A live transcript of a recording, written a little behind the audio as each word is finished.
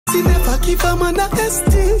See, never give a man a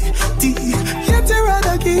STD. Yet you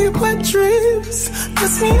rather give wet dreams.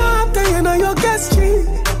 Cause me after you know your guest tree.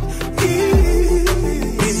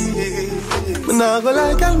 Me nah go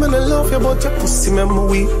like girl, man I love you, but your pussy me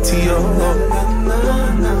weak to you.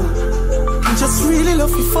 I just really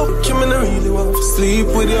love you, fuck you, man I really want to sleep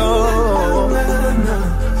with you.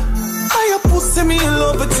 I your pussy me in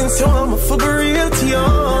love, but since you want me for real to you.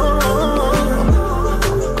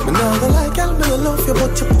 Me nah go like girl, man I love you,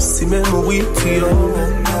 but your pussy me weak to you.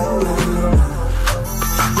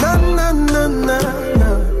 Na na na na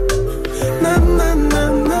na na na na na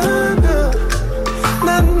na na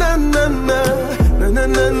na na na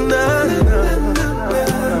na na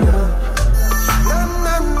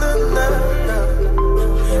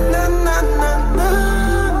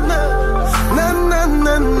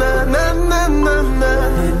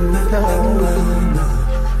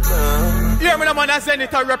yeah, me no man as any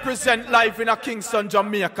to represent live in a Kingston,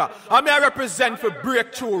 Jamaica. I mean I represent for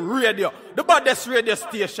Breakthrough Radio, the baddest radio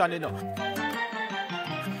station, you know.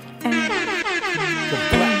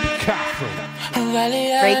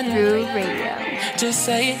 Breakthrough Radio. Just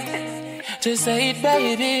say it,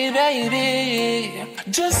 baby, baby.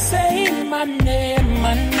 Just say my name,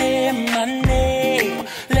 my name, my name.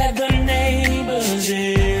 Let the neighbors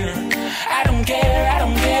hear. I don't care, I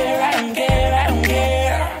don't care, I don't care, I don't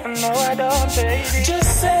care. No, I don't, baby.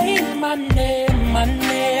 Just say my name, my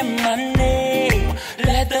name, my name.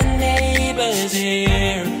 Let the neighbors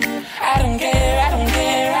hear. I don't care, I don't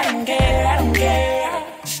care, I don't care, I don't care.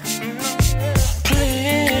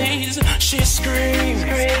 She screams,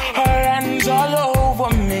 her hands all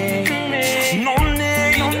over me. No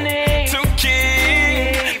need to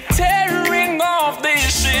keep tearing off these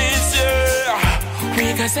sheets, yeah.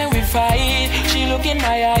 We can say we fight. She look in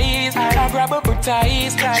my eyes, I grab her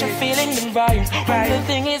ties. She feeling the vibes, when the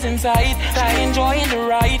thing is inside. She enjoying the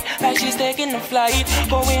ride, like she's taking a flight.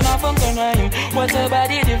 Going off on the rhyme, what's her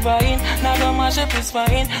body divine. Now the mashup is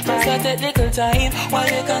fine, just a technical time. While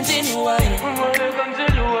you continue wine.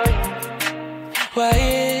 Why?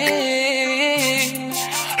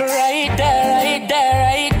 Right there, right there,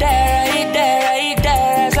 right there, right there, right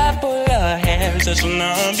there. As I pull her hair, just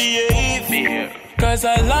not behave. Cause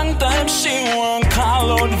a long time she won't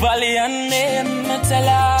call out Valley and name. I tell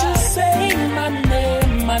her, just say my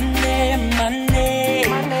name, my name, my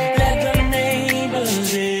name. Let the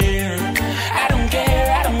neighbors hear. I don't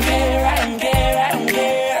care, I don't care, I don't care, I don't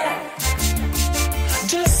care.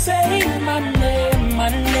 Just say my name, my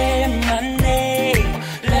name, my name.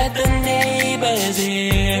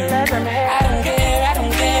 Here. I don't care, I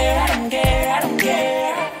don't care, I don't care, I don't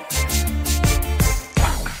care.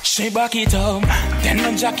 She back it up, then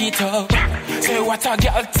I jack it up. Say what a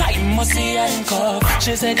girl time must see handcuff.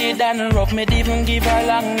 She said it done rough, me even give her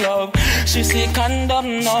long love. She say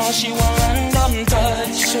condom, no, she want random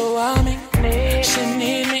touch. She want me, she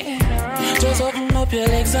need me. Just open up your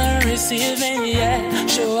legs and receive me, yeah.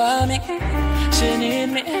 She want me, she need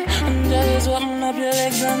me. And just open up your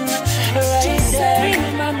legs and right there.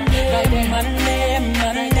 My name, my name,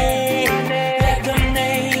 my name. Let the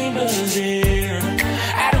neighbors hear.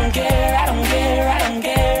 I don't care, I don't care, I don't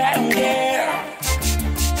care, I don't care.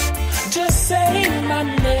 Just say my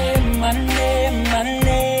name, my name, my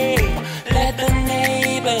name. Let the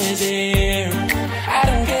neighbors hear. I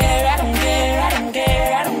don't care, I don't care, I don't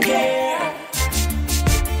care, I don't care.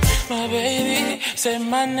 My baby, say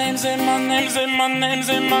my name, say my name, say my name,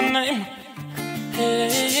 say my name.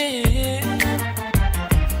 Hey.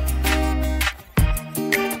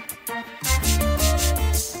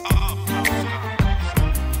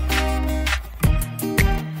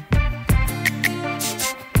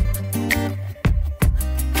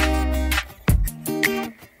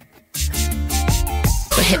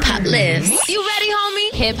 Hip hop lives. You ready,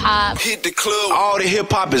 homie? Hip hop. Hit the club. All the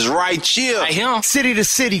hip hop is right here. Right here. City to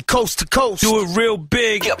city, coast to coast. Do it real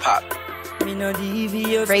big. Hip hop. Me no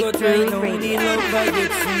devious, Breakthrough but I know the love I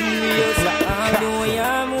get serious. Although you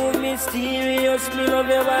move mysterious, me love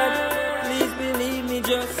your vibe. Please believe me,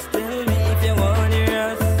 just tell me if you want hear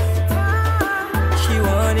us. She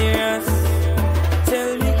want hear us.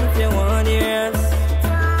 Tell me if you want hear us.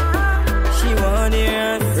 She want hear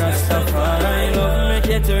us. Rastafari love make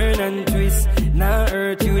you turn and twist. Nah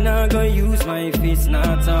hurt you, nah go use my fist.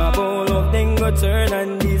 Nah talk about love, then go turn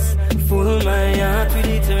and this. Full my heart with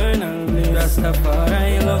eternal bliss.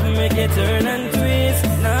 Rastafari love make you turn and twist.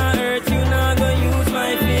 Nah hurt you, nah go use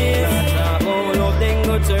my fist. Nah talk about love, then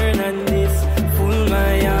go turn and this. Full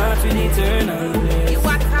my heart with eternal bliss. You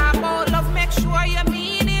want talk about love, make sure you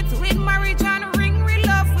mean it. With marriage and ring, we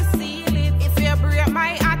love, we seal it. If you break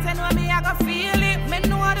my heart, and when me I go feel it. Me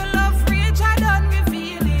know the love rage, I done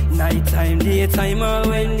reveal it. Nighttime, daytime, or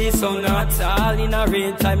when the sun hot. All in a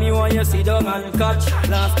rain time, you want you sit down and catch.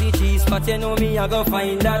 Last the cheese, but you know me, I go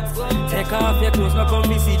find that. Take off your clothes, now come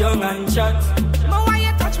be sit down and chat. But why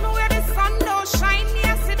you touch me where the sun don't shine? Me,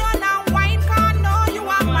 I sit down and wine, can't know you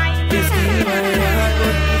are mine. This thing my heart,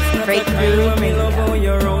 but it's not a crime. Me love how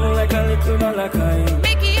you roll like a little Malachi.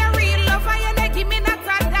 Make you a real lover, you like give me not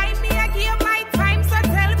a dime. Me, I give my time, so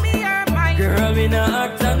tell me you're mine. Girl, me not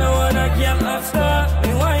act, I know wanna get a star.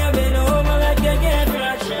 Me why you bend over like you get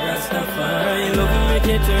flash. Rastafari, love me make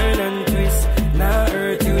you turn and twist. Nah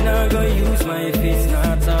hurt you, nah go use my fist.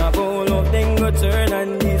 Nah talk all of them go turn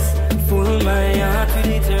and this. Full my heart with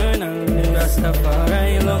eternal bliss.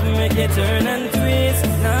 Rastafari, love me make you turn and twist.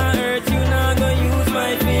 Nah hurt you, nah go use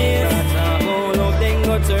my fist. Nah talk all of them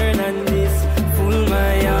go turn and this. Full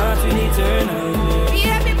my heart with eternal bliss.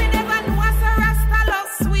 Baby, me never know us a Rasta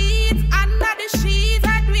love sweet. Under the sheets, I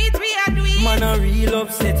do it, we are do it. Man a real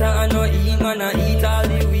upsetter, I no eat, man a eat all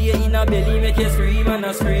the way in a belly, make you scream and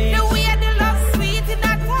a scream. The way the love sweet, in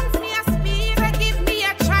that wants me a speed. I give me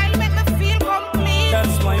a child, make me feel complete.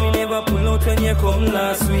 That's why me never pull out when you come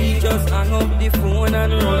last week. Just hang up the phone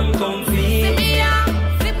and run comfy. See me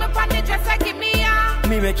flip me on the dress, I give me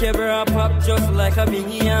Me make your bra pop just like a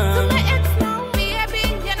biggie To my ex now, baby,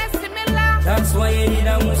 you know similar. That's why you need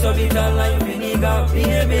a mousse of it like vinegar,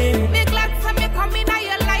 baby. Me glad for me come in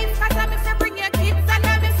your life, cause I'm if you bring your kids and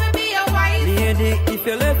I'm if you be your wife. Lady, if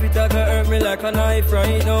you left it, I go hurt me like a knife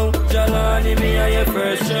right now. Jalani, me are your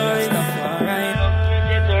first choice. Alright,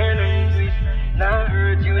 you turn and twist. Now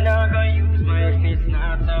hurt you, now go use my fist.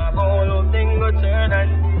 Not a ball of thing go turn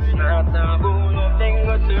and twist. Not a ball of thing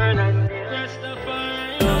go turn and twist.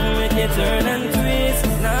 Love make you turn and twist.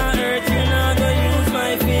 Now hurt you, now go use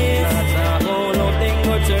my fist. Not a ball of thing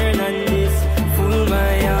go turn and twist. Full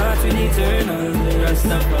my heart with eternal bliss.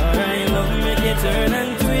 Rastafari, love make you turn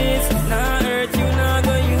and twist. Now hurt you, now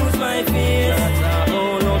go use my fist. Not a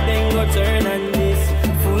ball of thing go turn and twist.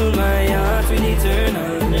 Full my heart with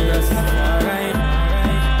eternal bliss. Rastafari.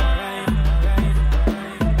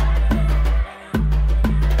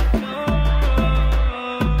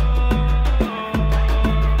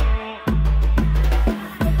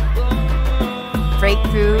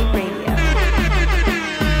 Breakthrough Radio.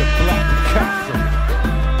 The Black Castle.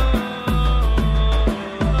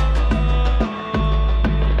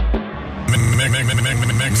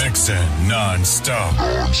 Mixing non-stop.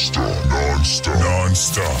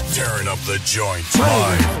 Tearing up the joint.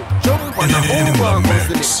 Live. Jump on In the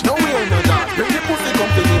mix. No way, no that. Bring the pussy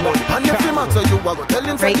come to the money. And if you matter, you are go tell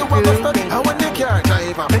him say you are go study. And when they can't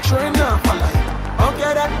drive, make sure him not follow.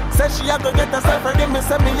 Okay then, said she a go get herself ready. Me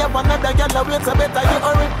say me have another girl a wait, so better you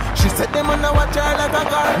hurry. She said them on a watch her like a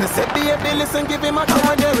girl. Me say baby listen, give him a time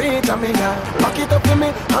when you reach a me girl. Back it up for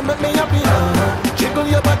me and make me happy. Jiggle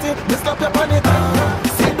your body, me slap your on it.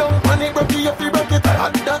 Sit down on it, broke you, broke it.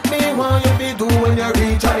 And that me want you be do when you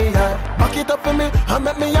reach a me girl. Back it up for me and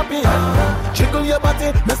make me happy. Jiggle your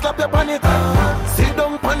body, me slap your on it. Sit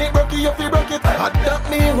down on it, broke you, broke it. And that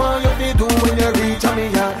me want you be do when you reach a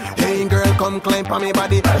me girl. Hey girl, come climb on me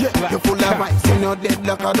body. Yeah, you full of vibes, you know dead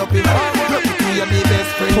like a ducky. You're the best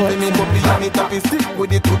friend for me, puppy, and it happy. Stick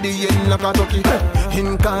with it to the end like a ducky.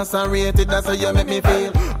 Incarcerated, that's how you make me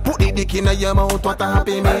feel. Put the dick in your mouth, what a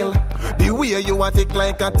happy meal. The way you are tick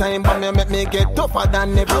like a time bomb, you make me get tougher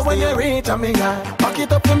than ever. And when you reach a me, back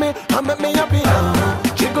it up for me and make me happy.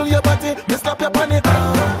 Jiggle your body, me slap your on it.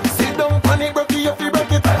 Sit down on it, broke you,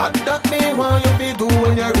 broke it. And that me want you be do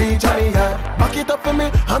when you reach a me. Back it up for me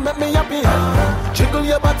and make me happy. Jiggle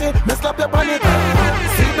your body, me slap your on it.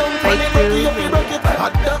 Sit down on it, broke you, broke it.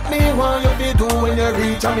 And that me want you be do when you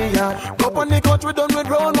reach a me. Go on the couch, we done with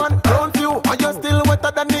round one, round few. And you still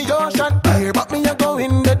wetter than the ocean. Here, but me a go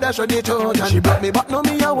in the dash of the Trojan. She brought me back, now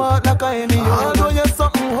me a walk like a Indian. Although you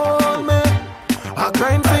something hold me, a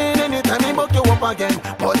crime scene anytime me buck you up again.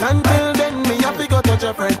 But until then, me have to go touch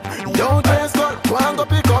a friend. Yo, dress code, go and go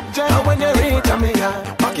pick up Jen. And when you reach a me,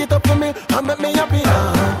 back it up for me and make me happy.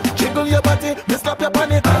 Jiggle your body, me slap your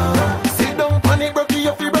on it. Sit down on it, broke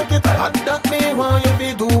you, broke it. And that me want you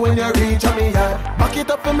be do when you reach a me. Back it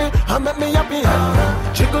up for me and make me happy.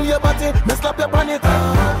 Jiggle your body, me slap your on it.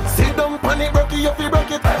 Sit down on it, broke you,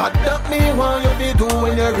 broke it. And that me want you be do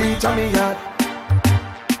when you reach a me.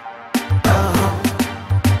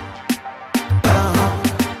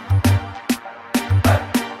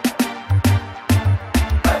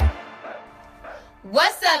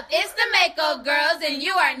 What's up? It's the Makeup Girls, and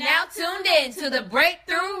you are now tuned in to the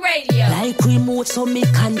Breakthrough Radio. Like remote, so me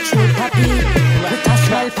control happy. Put a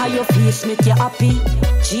smile on your face, make you happy.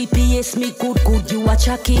 GPS me good, you a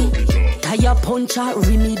chucky. Tire puncher,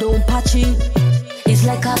 rim me down patchy. It's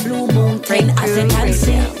like a blue mountain, as you can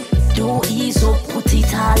see. Do ease up, put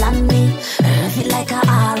it all on me. Feel like a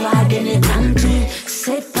hard in the country.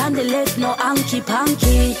 Sit on the left, no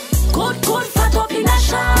hanky-panky. Good, fat up in a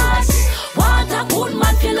shots. Want a good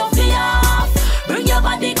man, feel love me off. Bring your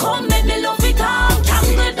body, come, make me love it off.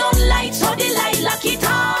 Tangle down light, so the light lock it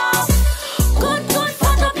off. Good,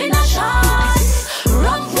 fat up in a shots.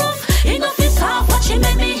 Rough, enough is off. Watch him,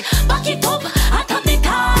 make me back it up, atop the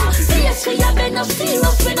car. Yes, we have been no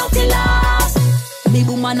serious, we no feel laugh. Me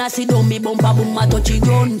boom and I sit down, me bumper boom a touch it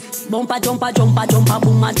gun. Bumper jumper boom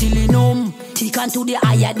until it numb. Tick on to the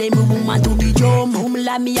higher, then me boom and to the jump. Boom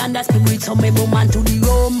like me and the spirit, so me boom and to the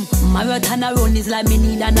room. Marathon a run is like me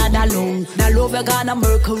need another lung. The love you gonna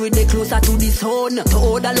Mercury, they closer to the sun. To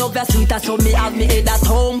all the love you sweeter, so me have me head a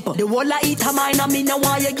thump. The whole I eat a mine and me no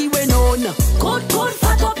want you give it on. Good,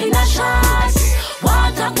 fat up in a shots.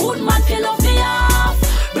 Want a good man, feel love me off.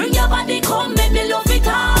 Bring your body, come, make me love it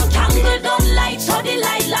off. Tangle down light, so the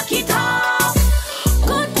light lock it off.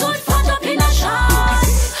 Good, fat up in a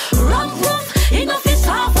shots. Rough, enough is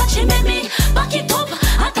off. Watch him, make me back it up,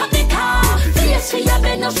 atop the car. Yes, we have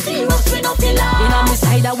been no serious, we no feel love. Inna me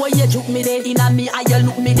side, the way you juke me there. Inna me eye, you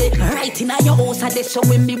look me there. Right inna your house, and they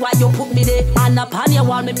showing me why you put me there. And upon your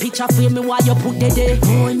wall, me picture frame me why you put it there.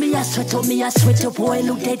 Boy, me a sweat up, boy,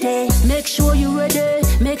 look there. Make sure you ready,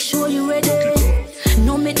 make sure you ready.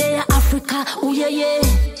 No me there Africa, oh yeah.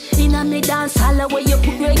 Inna me dance hall where you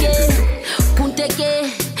put reggae. Punteke,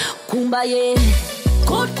 kumbaye.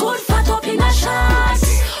 Good, fat up in a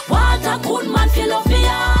shots. Want a good man, feel love me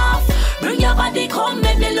off. Bring your body, come,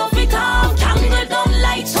 make me love it off. Tangle down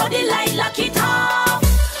light, so the light lock it off.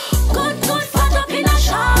 Good, fat up in a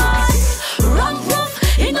shots.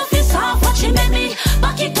 Rough, enough is off. Watch him, make me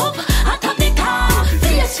back it up, atop the car.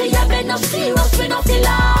 Yes, we have been no serious, we no feel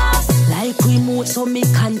lost. Like remote, so me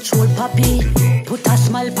control, papi. Put a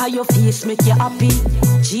smile by your face, make you happy.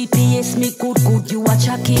 GPS me good, you a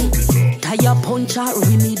chucky. Tire puncher,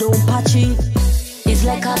 me don't patchy. It's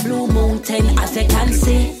like a blue mountain, as you can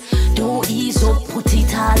see. Do ease up, put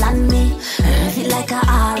it all on me. Feel like a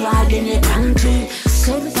hard in the country.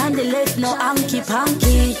 Sit on the left, no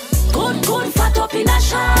hanky-panky. Good, fat up in a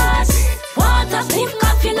shots. Want a stiff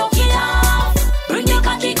coffee, knock it off. Bring your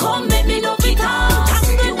cocky, come, make me knock it off.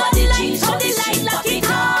 Tangle body line, so the light lock it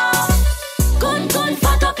off. Good,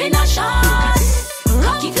 fat up in a shots.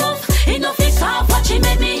 Rock it up, enough is off. Watch it,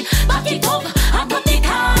 make me back it up, I put the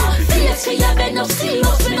car. Yes, we have been no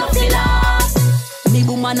serious, we no feel lost. Me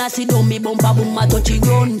boom and I sit down, me bumper boom a touch it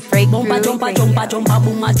gun. Bumper jumper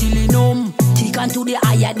boom until it numb. Tick on to the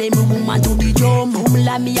higher, then me boom and to the jump. Boom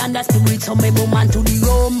like me and the spirit, so me boom and to the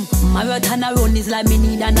room. Marathon a run is like me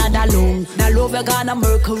need another lung. The love you gonna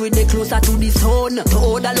Mercury, they closer to the sun. To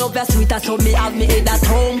all the love you sweeter, so me have me head a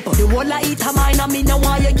thump. The whole I eat a mine and me no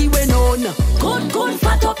want you give it on. Good,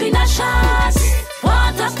 fat up in a shots.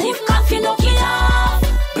 Want a stiff coffee, knock it off.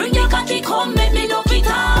 Bring your cocky, come, make me knock it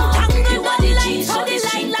off. Tangle body line, so the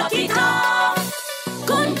light lock it off.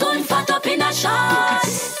 Good, fat up in a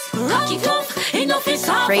shots. Rock it up, enough is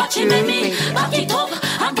off. Watch it, make me back it up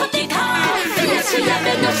and put it off. Yes, we have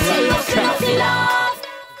been no serious, we no feel love.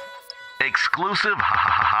 Exclusive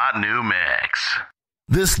hot new mix.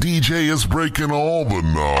 This DJ is breaking all the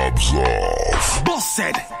knobs off. Boss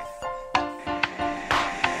said.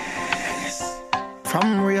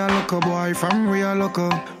 From real local boy, boy.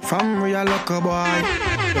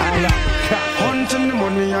 Hunting the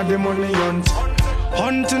money, the money hunt.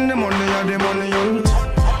 Hunting the money, the money hunt.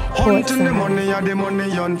 Hunting the money, the money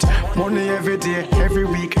hunt. Money every day, every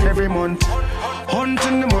week, every month.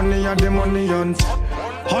 Hunting the money, the money hunt.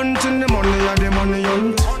 Hunting the money, the money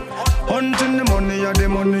hunt. Hunting the money, the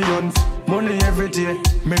money hunt. Money every day.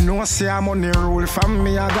 Me know say I'm on the rule. From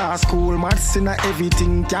me I got school. Maths in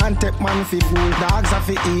everything. Can't take man fi fool. Dogs have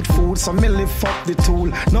to eat food. So me lift up the tool.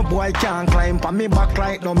 No boy can't climb pa me back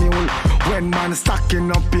like no mule. When man stacking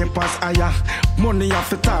up papers higher. Money have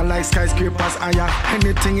to tall like skyscrapers higher.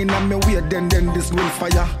 Anything in a me way then this will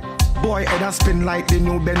fire. Boy head a spin like the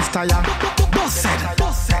new Benz tire. Boss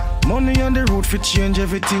said. Money on the road fi change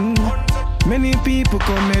everything. Many people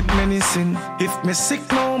commit many sin. If me sick,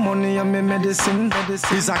 no money and me medicine.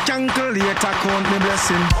 Is a calculator count me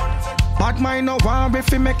blessing. Bad mind no want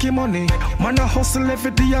if we make money. Man a hustle every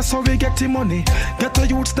day so we get the money. Get a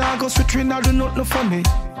youth star go switch we not do nothing funny.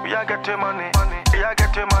 We a get the money, we a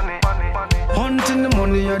get the money. Hunting the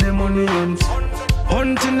money, the money hunt.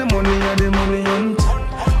 Hunting the money, the money hunt.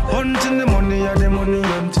 Hunting the money, the money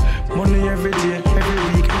hunt. Money every day,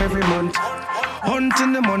 every week, every month.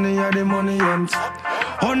 Hunting the money, the money hunt.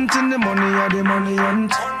 Hunting the money, the money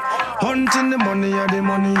hunt. Hunting the money or the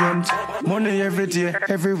money hunt. Money every day,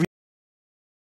 every week.